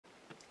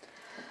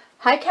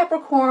Hi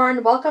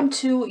Capricorn, welcome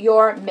to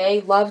your May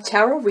Love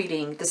Tarot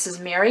reading. This is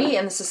Mary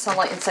and this is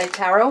Sunlight Insight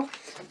Tarot.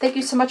 Thank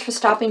you so much for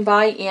stopping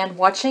by and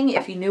watching.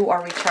 If you're new or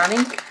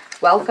returning,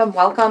 welcome,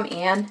 welcome,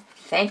 and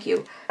thank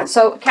you.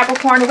 So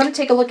Capricorn, we're going to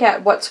take a look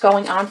at what's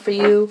going on for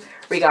you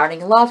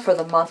regarding love for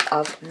the month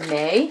of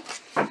May.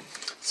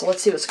 So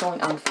let's see what's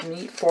going on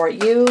for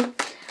you.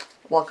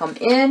 Welcome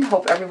in.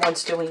 Hope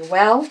everyone's doing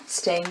well,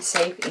 staying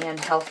safe and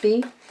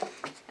healthy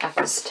at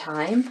this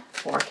time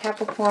for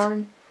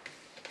Capricorn.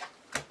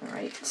 All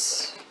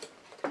right.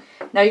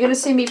 Now you're going to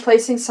see me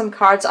placing some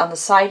cards on the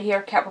side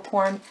here,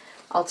 Capricorn.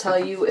 I'll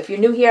tell you, if you're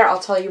new here, I'll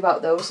tell you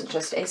about those in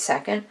just a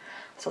second.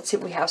 So let's see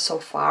what we have so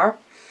far.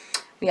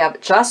 We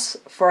have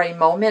Just for a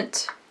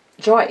Moment,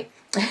 Joy.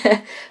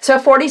 So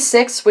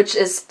 46, which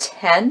is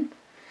 10.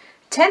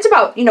 10's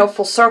about, you know,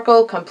 full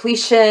circle,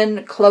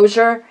 completion,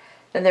 closure.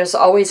 Then there's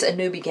always a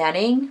new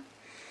beginning.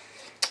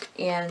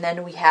 And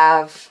then we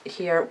have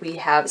here, we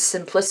have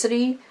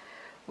Simplicity,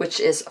 which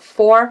is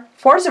 4.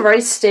 4 is a very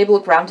stable,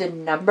 grounded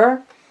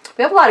number.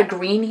 We have a lot of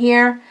green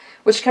here,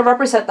 which can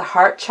represent the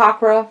heart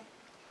chakra.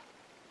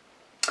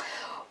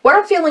 What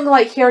I'm feeling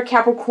like here,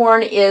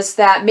 Capricorn, is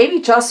that maybe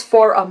just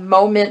for a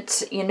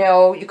moment, you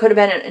know, you could have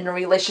been in a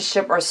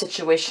relationship or a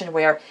situation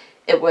where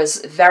it was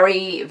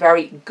very,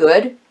 very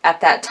good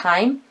at that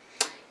time.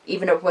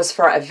 Even if it was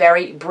for a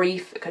very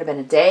brief, it could have been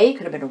a day, it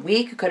could have been a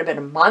week, it could have been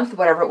a month,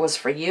 whatever it was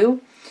for you.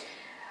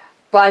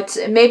 But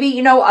maybe,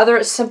 you know,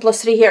 other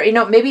simplicity here, you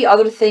know, maybe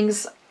other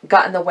things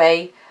got in the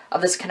way of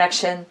this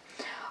connection.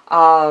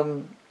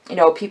 You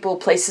know, people,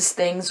 places,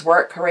 things,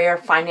 work, career,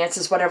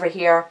 finances, whatever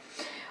here.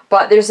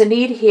 But there's a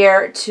need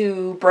here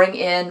to bring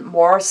in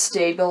more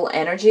stable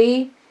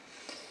energy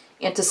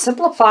and to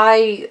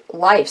simplify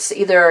lives,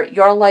 either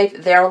your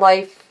life, their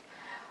life,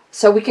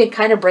 so we can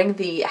kind of bring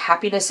the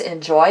happiness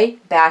and joy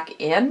back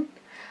in.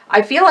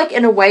 I feel like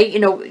in a way, you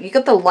know, you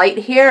get the light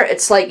here.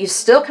 It's like you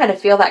still kind of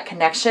feel that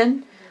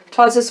connection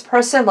towards this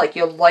person, like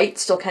your light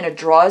still kind of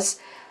draws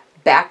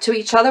back to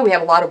each other. We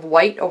have a lot of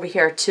white over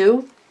here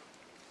too.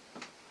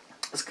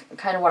 That's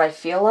kind of what I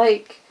feel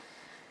like.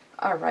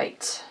 All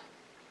right,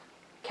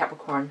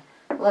 Capricorn.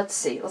 Let's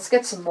see. Let's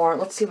get some more.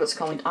 Let's see what's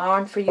going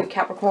on for you,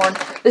 Capricorn.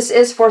 This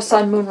is for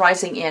Sun, Moon,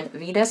 Rising, and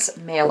Venus,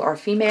 male or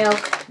female.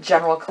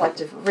 General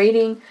collective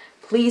reading.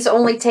 Please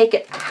only take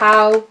it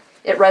how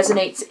it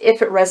resonates,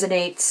 if it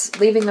resonates,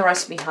 leaving the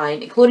rest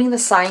behind, including the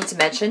signs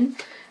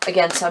mentioned.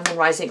 Again, Sun, Moon,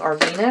 Rising, or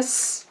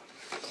Venus.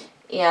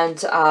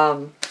 And, you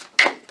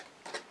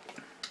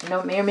know,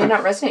 it may or may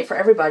not resonate for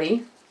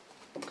everybody.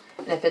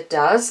 And if it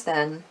does,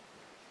 then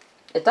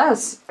it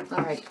does.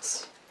 All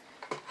right,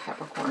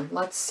 Capricorn,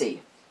 let's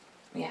see.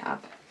 We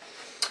have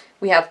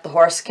the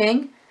Horse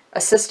King,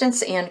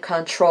 Assistance and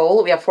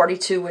Control. We have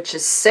 42, which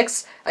is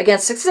 6. Again,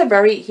 6 is a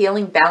very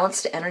healing,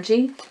 balanced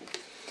energy.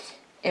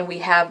 And we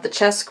have the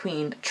Chess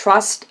Queen,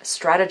 Trust,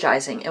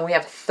 Strategizing. And we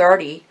have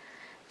 30.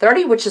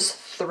 30, which is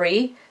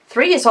 3.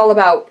 3 is all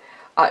about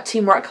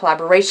teamwork,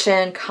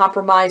 collaboration,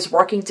 compromise,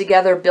 working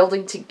together,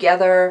 building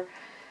together,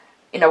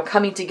 you know,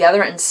 coming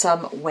together in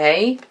some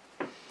way.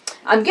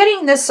 I'm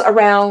getting this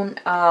around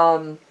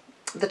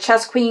the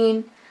Chess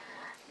Queen.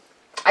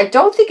 I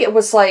don't think it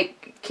was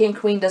like King,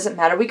 Queen, doesn't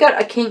matter. We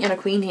got a King and a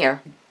Queen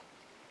here.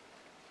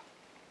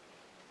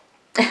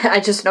 I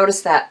just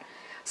noticed that.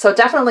 So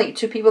definitely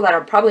two people that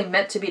are probably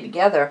meant to be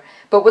together.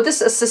 But with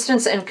this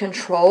Assistance and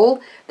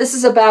Control, this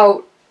is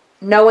about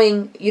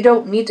knowing you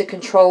don't need to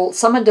control,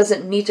 someone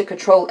doesn't need to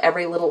control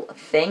every little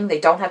thing. They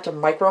don't have to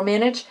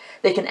micromanage.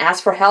 They can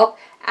ask for help,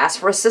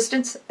 ask for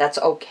assistance. That's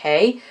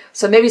okay.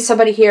 So maybe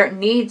somebody here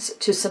needs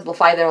to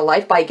simplify their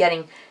life by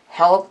getting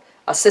help,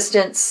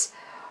 assistance,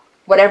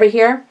 whatever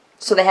here,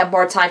 so they have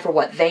more time for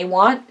what they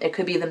want. It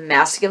could be the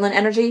masculine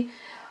energy.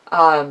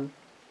 So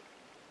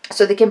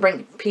they can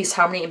bring peace,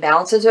 harmony, and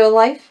balance into their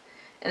life.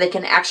 And they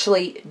can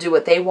actually do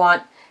what they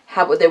want,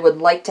 have what they would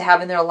like to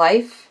have in their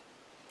life.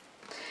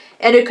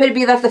 And it could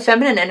be that the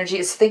feminine energy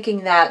is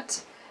thinking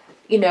that,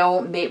 you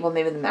know, maybe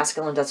the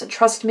masculine doesn't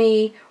trust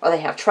me, or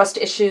they have trust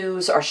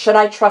issues, or should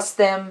I trust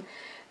them?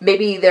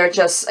 Maybe they're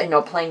just, you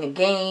know, playing a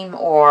game,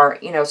 or,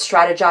 you know,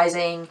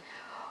 strategizing,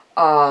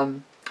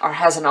 or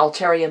has an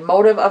ulterior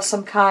motive of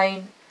some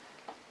kind.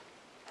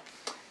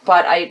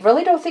 But I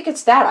really don't think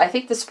it's that. I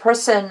think this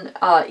person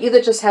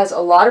either just has a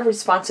lot of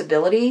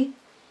responsibility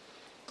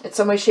in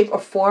some way, shape, or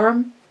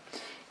form,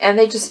 and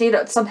they just need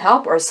some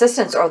help or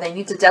assistance, or they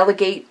need to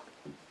delegate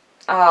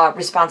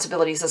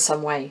responsibilities in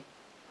some way,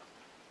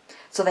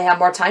 so they have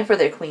more time for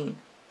their queen.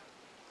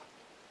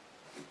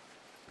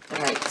 All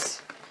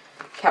right,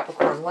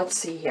 Capricorn, let's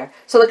see here.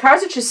 So the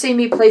cards that you see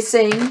me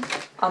placing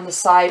on the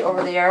side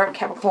over there,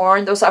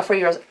 Capricorn, those are for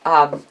your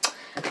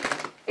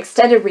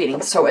extended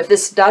reading. So if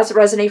this does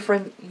resonate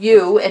for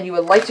you and you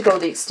would like to go to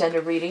the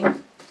extended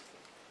reading,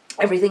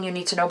 everything you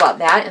need to know about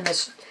that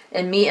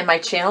and me and my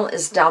channel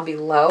is down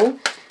below,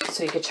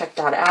 so you can check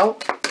that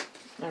out.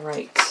 All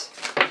right.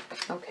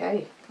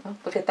 Okay. Oh,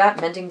 look at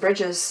that. Mending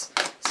bridges.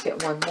 Let's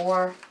get one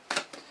more.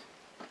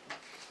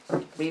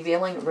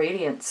 Revealing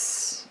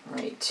Radiance. All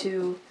right.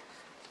 2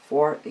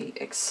 for the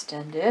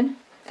extended.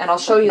 And I'll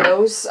show you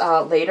those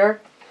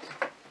later,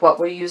 what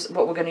we're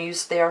going to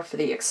use there for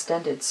the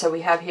extended. So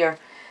we have here,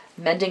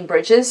 mending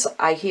bridges.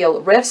 I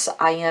heal rifts.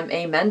 I am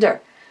a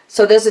mender.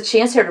 So there's a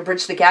chance here to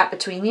bridge the gap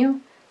between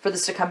you, for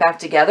this to come back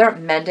together,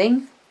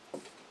 mending.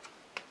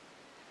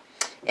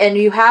 And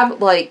you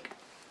have like,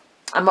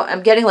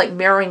 I'm getting like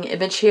mirroring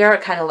image here,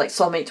 kind of like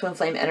soulmate twin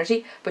flame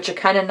energy, but you're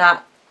kind of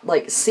not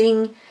like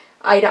seeing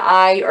eye to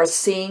eye or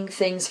seeing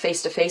things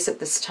face to face at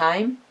this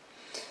time.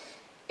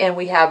 And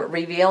we have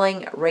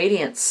revealing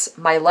radiance.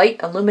 My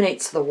light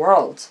illuminates the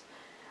world.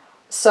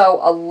 So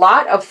a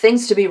lot of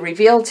things to be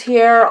revealed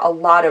here, a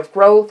lot of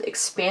growth,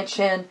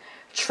 expansion,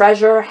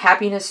 treasure,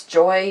 happiness,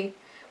 joy,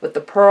 with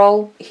the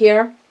pearl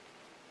here,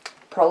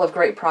 pearl of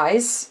great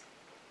price.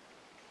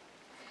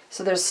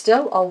 So there's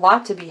still a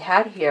lot to be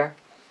had here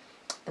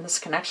in this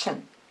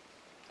connection.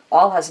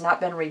 All has not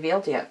been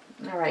revealed yet.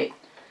 All right.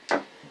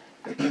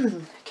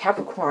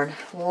 Capricorn,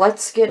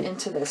 let's get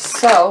into this.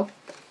 So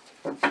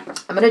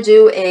I'm going to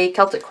do a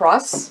Celtic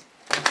cross.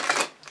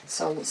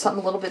 So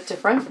something a little bit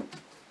different.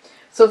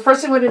 So the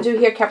first thing we're going to do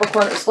here,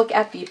 Capricorn, is look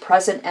at the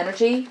present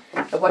energy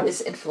and what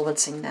is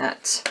influencing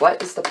that.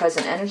 What is the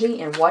present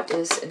energy and what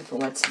is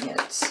influencing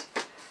it?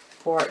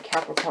 For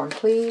Capricorn,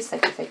 please.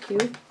 Thank you, thank you.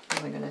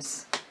 Oh my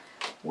goodness.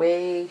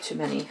 Way too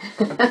many.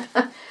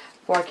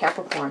 For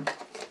Capricorn.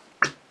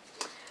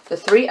 The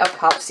Three of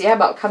Cups. Yeah,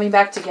 about coming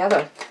back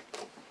together.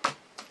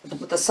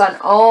 With the Sun.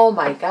 Oh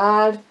my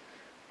God.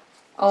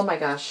 Oh my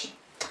gosh.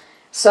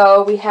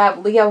 So we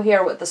have Leo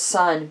here with the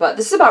Sun. But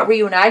this is about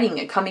reuniting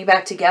and coming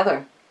back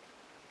together.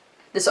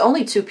 There's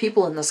only two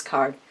people in this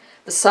card.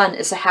 The Sun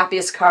is the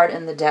happiest card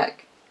in the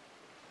deck.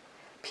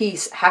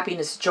 Peace,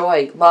 happiness,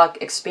 joy, luck,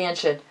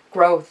 expansion,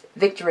 growth,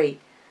 victory,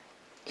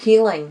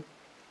 healing,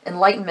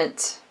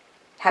 enlightenment,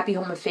 happy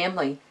home and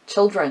family,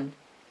 children.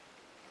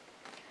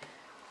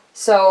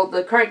 So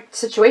the current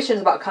situation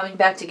is about coming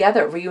back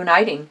together,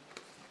 reuniting.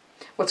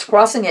 What's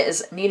crossing it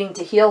is needing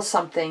to heal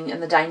something in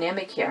the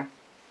dynamic here.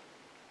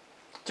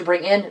 To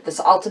bring in this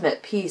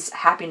ultimate peace,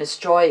 happiness,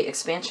 joy,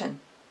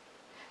 expansion.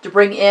 To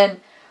bring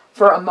in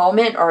for a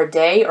moment or a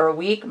day or a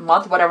week,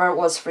 month, whatever it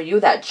was for you,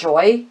 that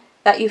joy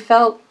that you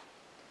felt,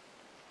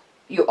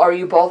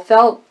 you both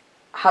felt.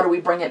 How do we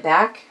bring it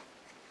back?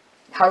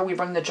 How do we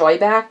bring the joy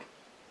back?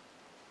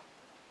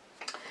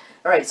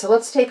 All right, so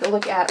let's take a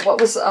look at what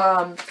was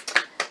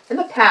in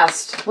the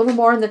past, a little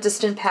more in the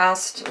distant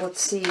past.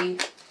 Let's see,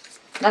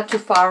 not too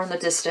far in the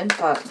distant,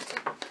 but...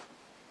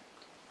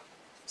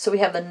 So we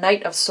have the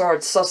Knight of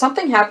Swords. So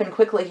something happened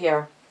quickly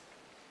here.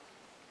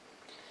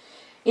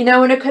 You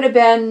know, and it could have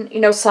been, you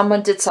know,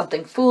 someone did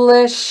something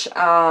foolish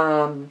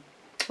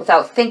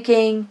without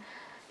thinking.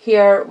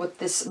 Here with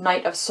this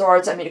Knight of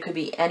Swords, I mean, it could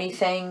be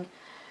anything.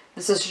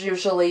 This is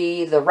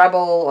usually the rebel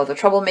or the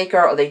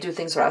troublemaker, or they do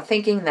things without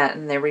thinking that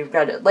and they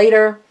regret it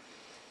later.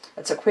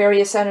 That's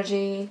Aquarius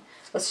energy.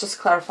 Let's just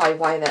clarify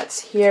why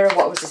that's here.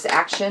 What was this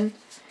action?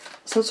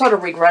 Some sort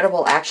of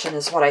regrettable action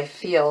is what I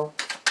feel.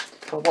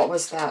 But what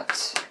was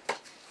that?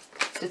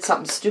 Did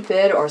something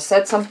stupid or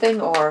said something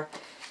or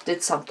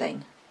did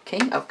something.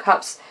 King of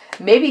Cups.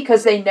 Maybe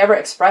because they never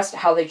expressed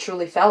how they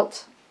truly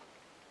felt.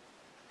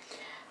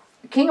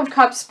 King of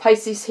Cups,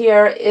 Pisces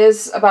here,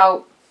 is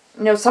about,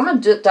 you know, someone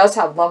does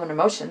have love and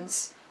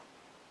emotions.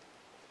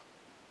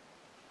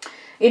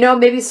 You know,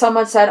 maybe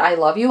someone said, I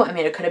love you. I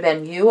mean, it could have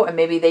been you. Or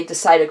maybe they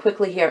decided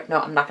quickly here, no,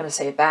 I'm not going to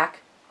say it back.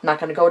 I'm not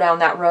going to go down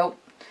that road.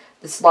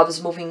 This love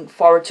is moving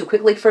forward too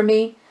quickly for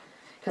me.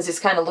 Because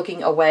he's kind of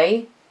looking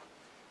away.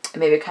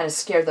 And maybe it kind of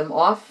scared them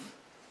off.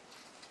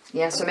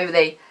 Yeah, so maybe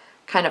they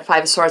kind of,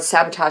 Five of Swords,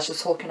 sabotage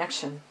this whole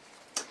connection.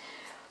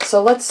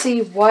 So let's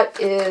see what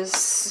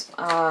is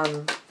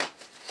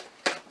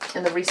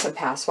in the recent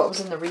past. What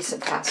was in the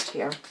recent past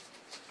here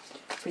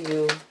for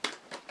you,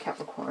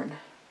 Capricorn?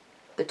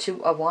 The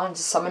Two of Wands.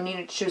 Someone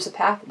needed to choose a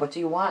path. What do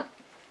you want?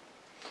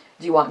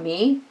 Do you want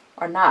me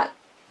or not?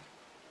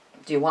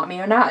 Do you want me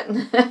or not?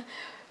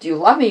 Do you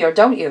love me or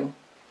don't you?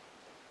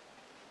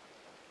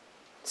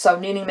 So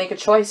needing to make a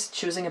choice,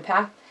 choosing a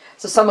path.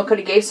 So someone could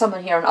have gave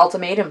someone here an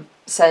ultimatum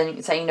saying,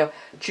 you know,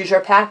 choose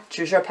your path,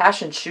 choose your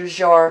passion, choose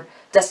your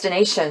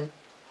destination.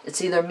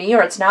 It's either me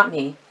or it's not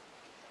me.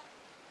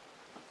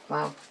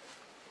 Wow.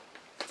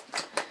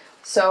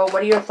 So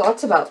what are your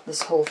thoughts about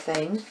this whole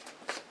thing,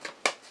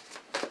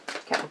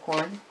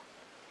 Capricorn?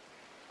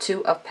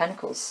 Two of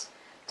Pentacles.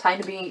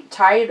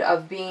 Tired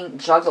of being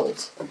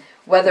juggled.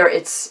 Whether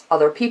it's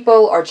other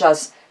people or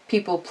just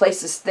people,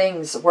 places,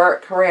 things,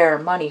 work, career,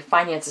 money,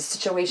 finances,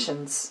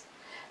 situations.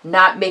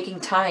 Not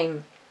making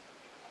time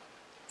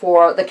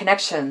for the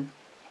connection.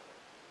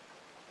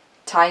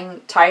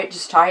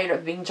 Just tired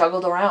of being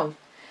juggled around.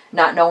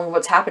 Not knowing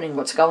what's happening,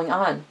 what's going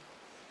on.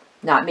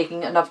 Not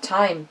making enough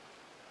time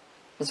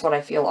is what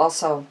I feel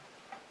also.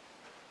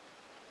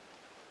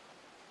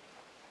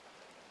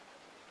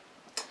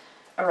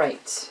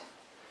 Alright.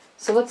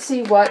 So let's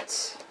see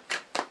what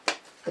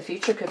the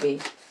future could be,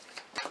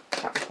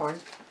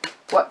 Capricorn.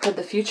 What could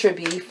the future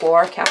be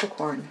for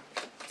Capricorn?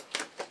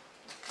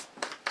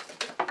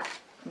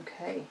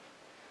 Okay.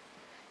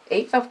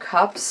 Eight of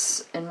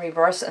Cups in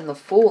reverse and the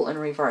Fool in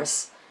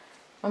reverse.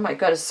 Oh my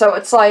goodness. So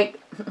it's like,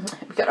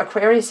 we got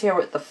Aquarius here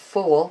with the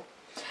Fool.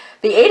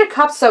 The Eight of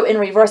Cups, though, in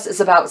reverse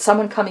is about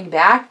someone coming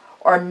back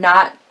or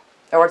not,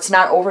 or it's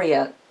not over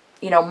yet.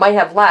 You know, might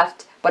have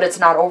left, but it's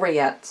not over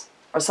yet.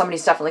 Or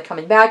somebody's definitely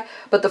coming back.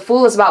 But the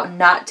Fool is about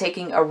not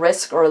taking a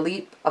risk or a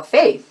leap of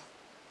faith.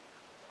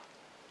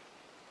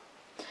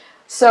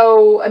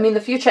 So, I mean,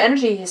 the future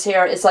energy is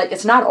here. It's like,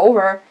 it's not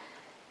over.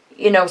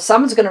 You know,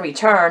 someone's going to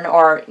return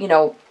or, you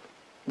know,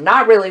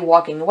 not really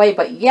walking away.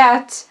 But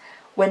yet,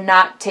 we're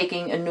not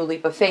taking a new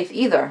leap of faith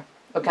either.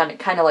 We're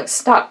kind of like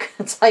stuck.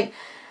 It's like,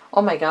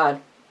 oh my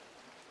God.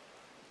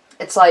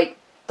 It's like,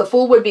 the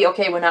Fool would be,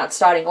 okay, we're not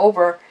starting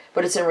over,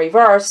 but it's in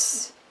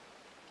reverse.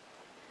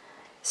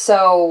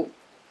 So,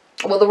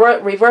 well, the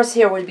reverse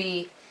here would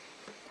be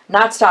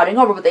not starting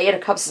over, but the Eight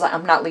of Cups is like,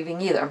 I'm not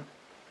leaving either.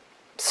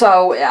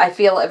 So, I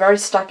feel a very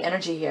stuck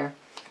energy here.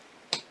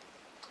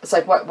 It's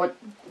like,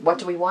 what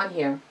do we want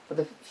here for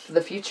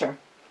the future?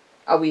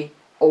 Are we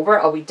over?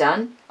 Are we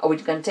done? Are we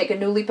going to take a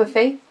new leap of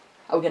faith?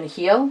 Are we going to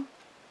heal?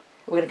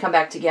 Are we going to come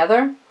back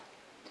together?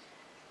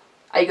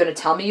 Are you going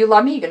to tell me you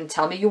love me? Are you going to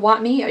tell me you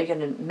want me? Are you going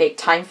to make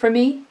time for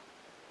me?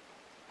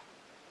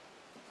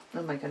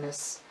 Oh my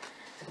goodness.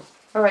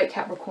 All right,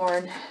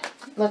 Capricorn.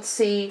 Let's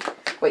see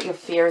what your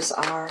fears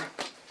are.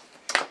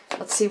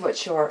 Let's see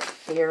what your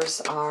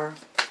fears are.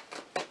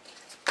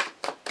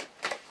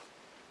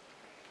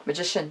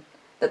 Magician.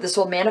 That this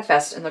will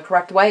manifest in the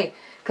correct way.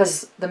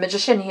 Because the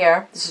Magician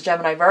here, this is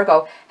Gemini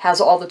Virgo,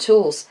 has all the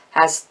tools.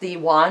 Has the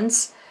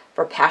wands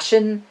for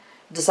passion,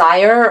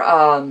 desire,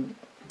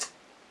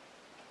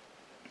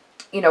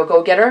 you know,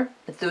 go-getter,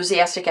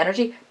 enthusiastic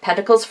energy.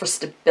 Pentacles for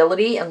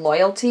stability and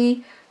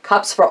loyalty.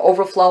 Cups for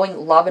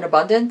overflowing love and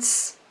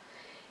abundance.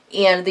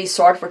 And the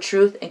Sword for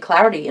truth and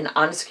clarity and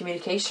honest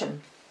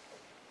communication.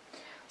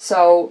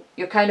 So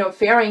you're kind of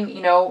fearing,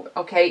 you know,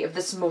 okay, if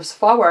this moves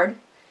forward,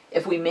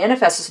 if we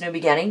manifest this new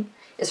beginning,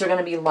 is there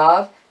going to be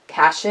love,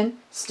 passion,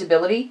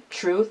 stability,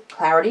 truth,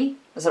 clarity?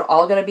 Is it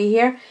all going to be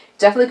here?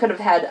 Definitely could have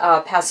had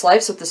past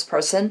lives with this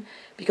person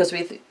because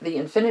with the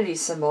infinity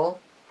symbol.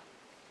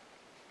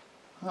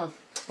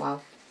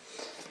 Wow.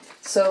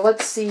 So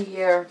let's see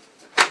here.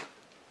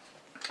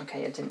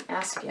 Okay, I didn't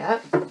ask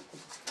yet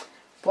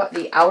what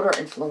the outer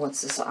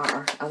influences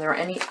are. Are there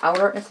any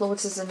outer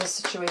influences in this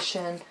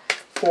situation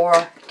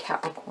for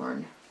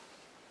Capricorn?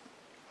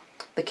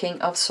 The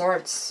King of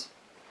Swords.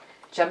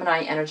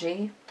 Gemini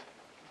energy.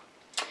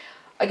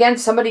 Again,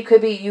 somebody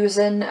could be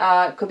using,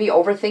 could be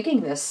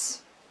overthinking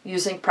this.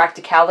 Using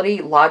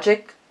practicality,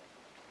 logic.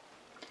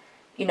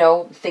 You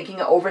know,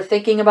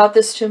 overthinking about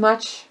this too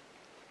much.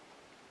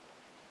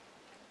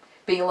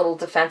 Being a little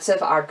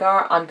defensive, on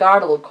guard,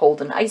 a little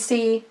cold and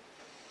icy.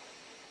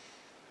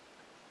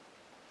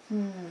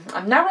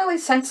 I'm not really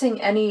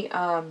sensing any,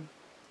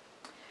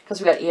 because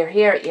we got ear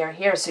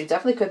here, so you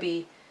definitely could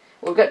be,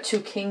 well, we've got two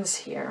kings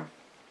here.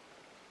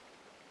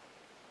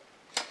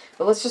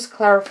 But let's just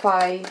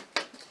clarify.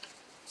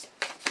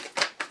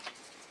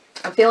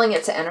 I'm feeling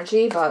it's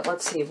energy, but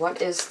let's see.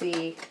 What is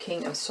the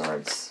King of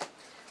Swords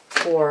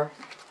for,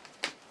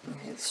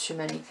 okay, it's too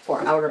many,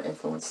 for outer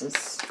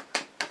influences.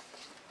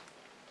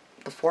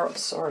 The Four of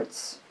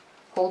Swords.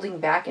 Holding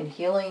back and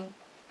healing.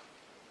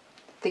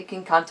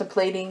 Thinking,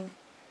 contemplating.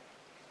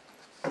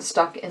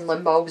 Stuck in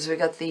limbo because we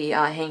got the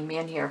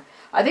Hangman here.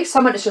 I think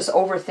someone is just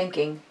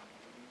overthinking.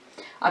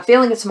 I'm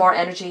feeling it's more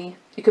energy.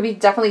 You could be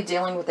definitely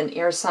dealing with an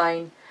air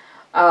sign.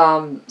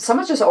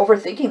 Someone's just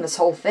overthinking this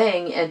whole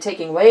thing and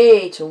taking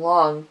way too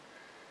long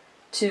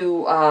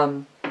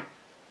to,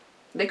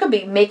 they could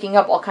be making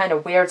up all kind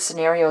of weird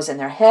scenarios in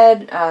their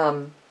head.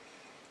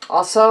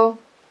 Also,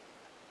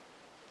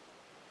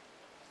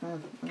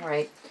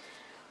 alright,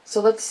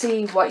 so let's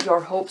see what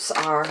your hopes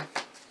are.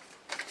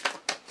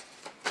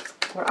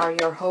 What are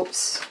your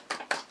hopes,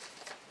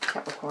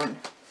 Capricorn?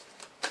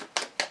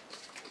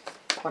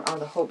 What are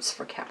the hopes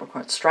for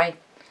Capricorn? Strength.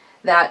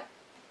 That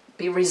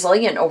be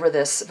resilient over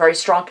this very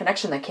strong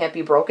connection that can't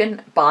be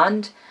broken.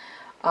 Bond.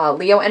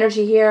 Leo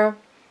energy here.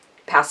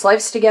 Past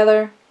lives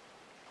together.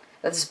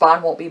 That this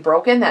bond won't be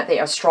broken. That they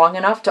are strong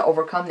enough to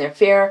overcome their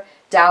fear,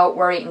 doubt,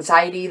 worry,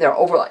 anxiety, their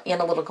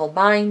over-analytical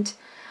mind.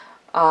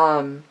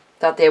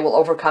 That they will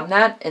overcome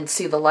that and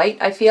see the light,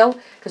 I feel.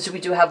 Because we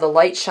do have the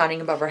light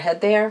shining above our head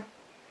there.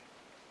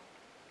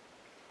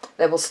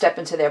 They will step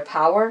into their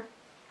power.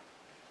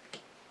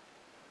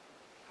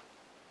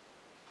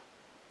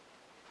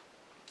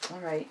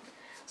 Alright,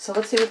 so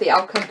let's see what the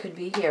outcome could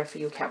be here for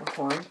you,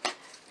 Capricorn.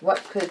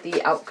 What could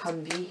the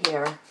outcome be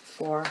here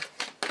for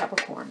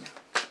Capricorn?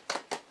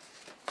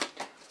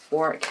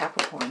 For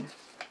Capricorn.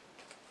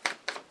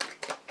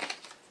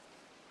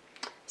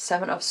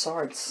 Seven of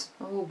Swords.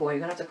 Oh boy, you're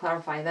going to have to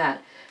clarify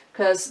that.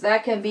 Because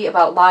that can be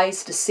about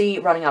lies,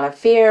 deceit, running out of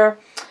fear,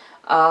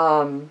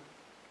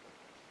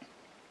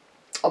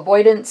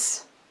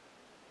 avoidance,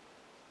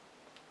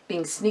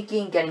 being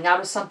sneaky, getting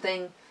out of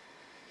something.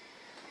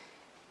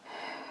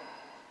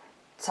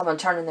 Someone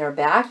turning their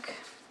back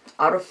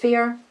out of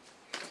fear.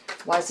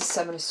 Why is the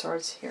Seven of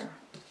Swords here?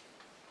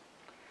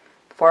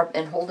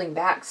 And holding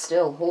back,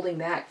 still holding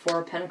back.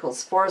 Four of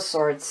Pentacles, Four of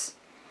Swords.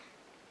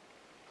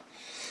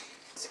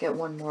 Let's get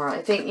one more.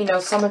 I think, you know,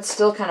 someone's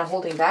still kind of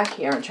holding back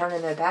here and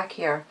turning their back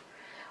here.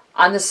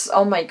 On this,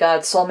 oh my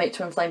God, soulmate,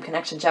 twin flame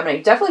connection, Gemini.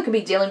 You definitely could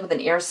be dealing with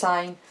an air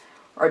sign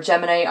or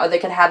Gemini, or they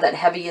could have that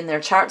heavy in their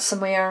chart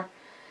somewhere.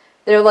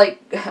 They're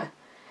like,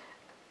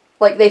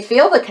 like they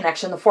feel the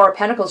connection. The Four of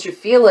Pentacles, you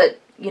feel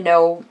it, you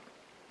know,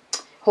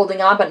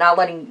 holding on but not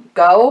letting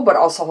go, but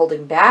also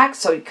holding back.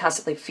 So you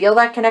constantly feel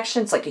that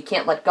connection. It's like you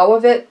can't let go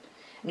of it,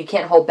 and you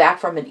can't hold back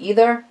from it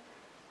either.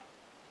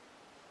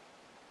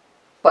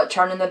 But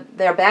turning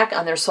their back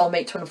on their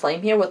soulmate twin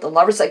flame here with the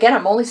Lovers. Again,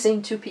 I'm only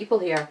seeing two people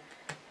here.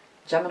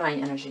 Gemini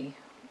energy.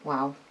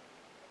 Wow.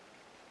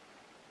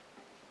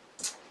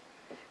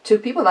 Two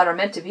people that are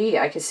meant to be.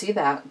 I can see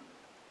that.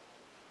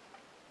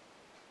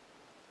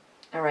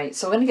 All right,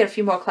 so we're going to get a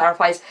few more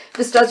clarifies.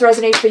 This does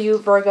resonate for you,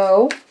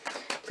 Virgo.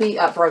 Please,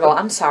 Virgo,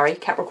 I'm sorry.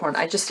 Capricorn.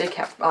 I just did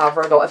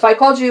Virgo. If I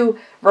called you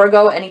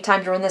Virgo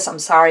anytime during this, I'm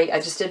sorry. I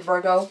just did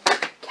Virgo.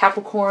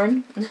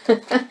 Capricorn.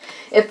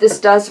 If this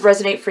does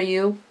resonate for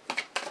you,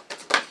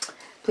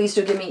 please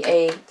do give me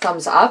a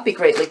thumbs up. Be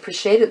greatly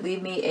appreciated.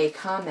 Leave me a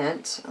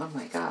comment. Oh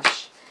my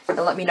gosh. And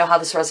let me know how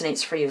this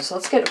resonates for you. So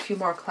let's get a few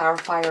more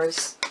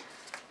clarifiers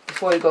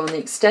before we go in the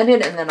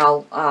extended. And then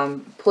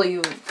I'll pull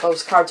you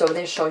those cards over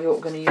there, show you what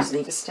we're going to use in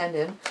the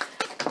extended.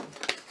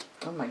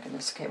 Oh my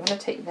goodness. Okay, I'm going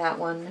to take that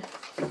one.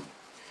 A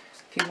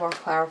few more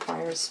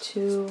clarifiers.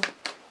 2,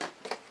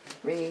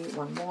 3,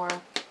 one more,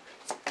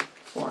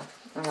 4.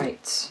 All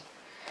right.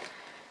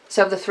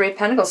 So the Three of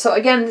Pentacles. So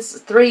again, this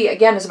 3,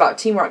 again, is about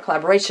teamwork,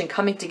 collaboration,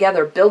 coming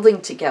together,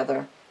 building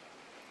together,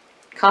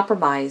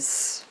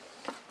 compromise.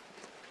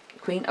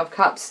 Queen of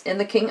Cups and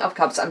the King of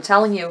Cups. I'm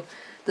telling you,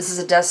 this is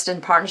a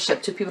destined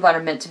partnership. Two people that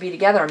are meant to be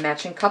together, a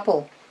matching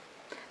couple.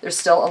 There's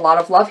still a lot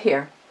of love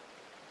here.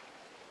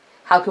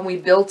 How can we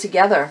build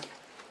together?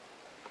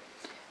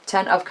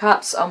 10 of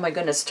Cups. Oh my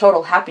goodness.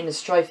 Total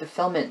happiness, joy,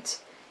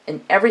 fulfillment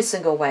in every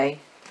single way.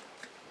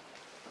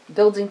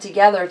 Building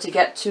together to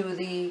get to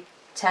the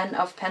 10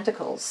 of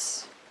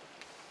Pentacles.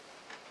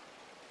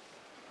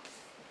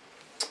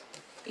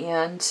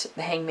 And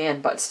the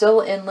Hangman, but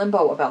still in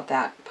limbo about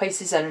that.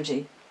 Pisces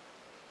energy.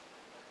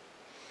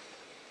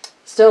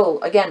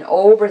 Still, again,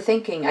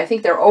 overthinking. I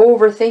think they're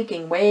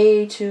overthinking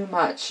way too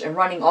much and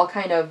running all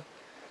kind of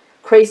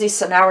crazy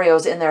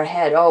scenarios in their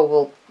head. Oh,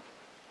 well,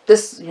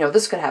 this, you know,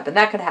 this could happen,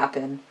 that could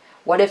happen.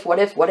 What if, what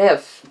if, what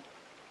if?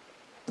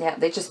 Yeah,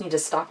 they just need to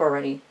stop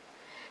already.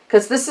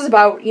 Because this is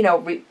about, you know,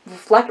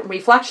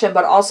 reflection,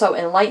 but also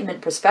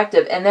enlightenment,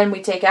 perspective, and then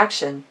we take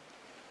action.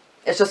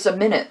 It's just a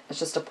minute. It's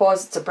just a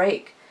pause. It's a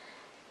break.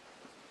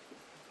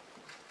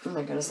 Oh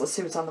my goodness. Let's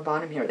see what's on the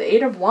bottom here. The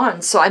Eight of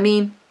Wands. So, I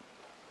mean,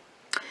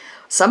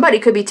 somebody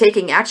could be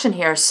taking action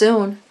here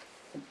soon.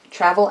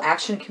 Travel,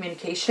 action,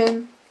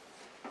 communication.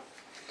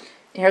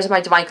 And here's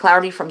my divine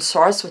clarity from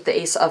Source with the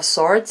Ace of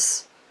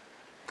Swords.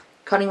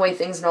 Cutting away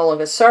things no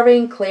longer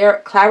serving.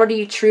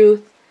 Clarity,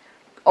 truth,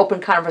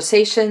 open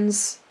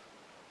conversations.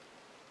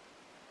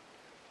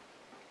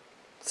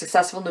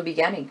 Successful new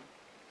beginning.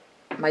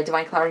 My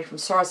divine clarity from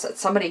Source that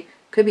somebody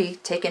could be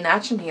taking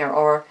action here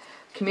or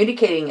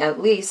communicating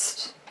at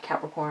least.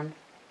 Capricorn.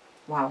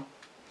 Wow.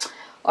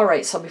 All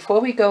right, so before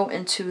we go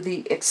into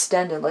the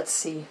extended, let's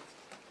see.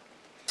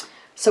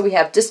 So we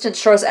have distant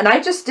shores, and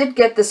I just did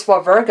get this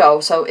for Virgo.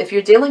 So if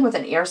you're dealing with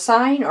an air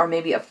sign or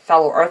maybe a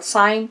fellow earth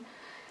sign,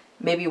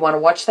 maybe you want to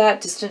watch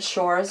that. Distant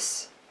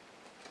shores.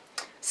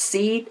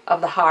 Seed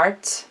of the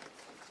heart.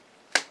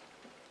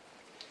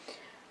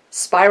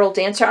 Spiral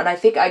Dancer, and I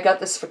think I got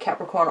this for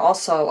Capricorn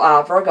also,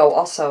 Virgo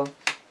also.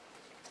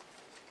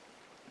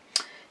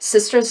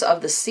 Sisters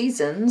of the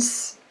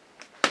Seasons,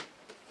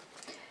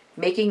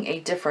 Making a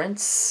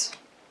Difference,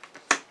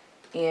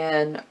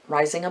 and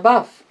Rising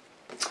Above.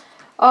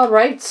 All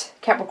right,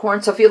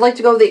 Capricorn, so if you'd like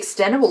to go the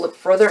extended, we'll look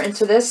further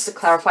into this to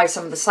clarify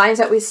some of the signs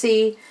that we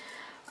see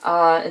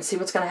and see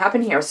what's going to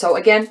happen here. So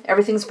again,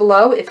 everything's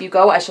below. If you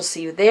go, I shall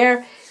see you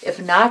there.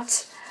 If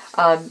not,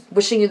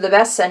 wishing you the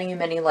best, sending you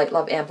many light,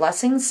 love, and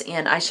blessings,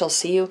 and I shall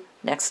see you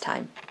next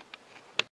time.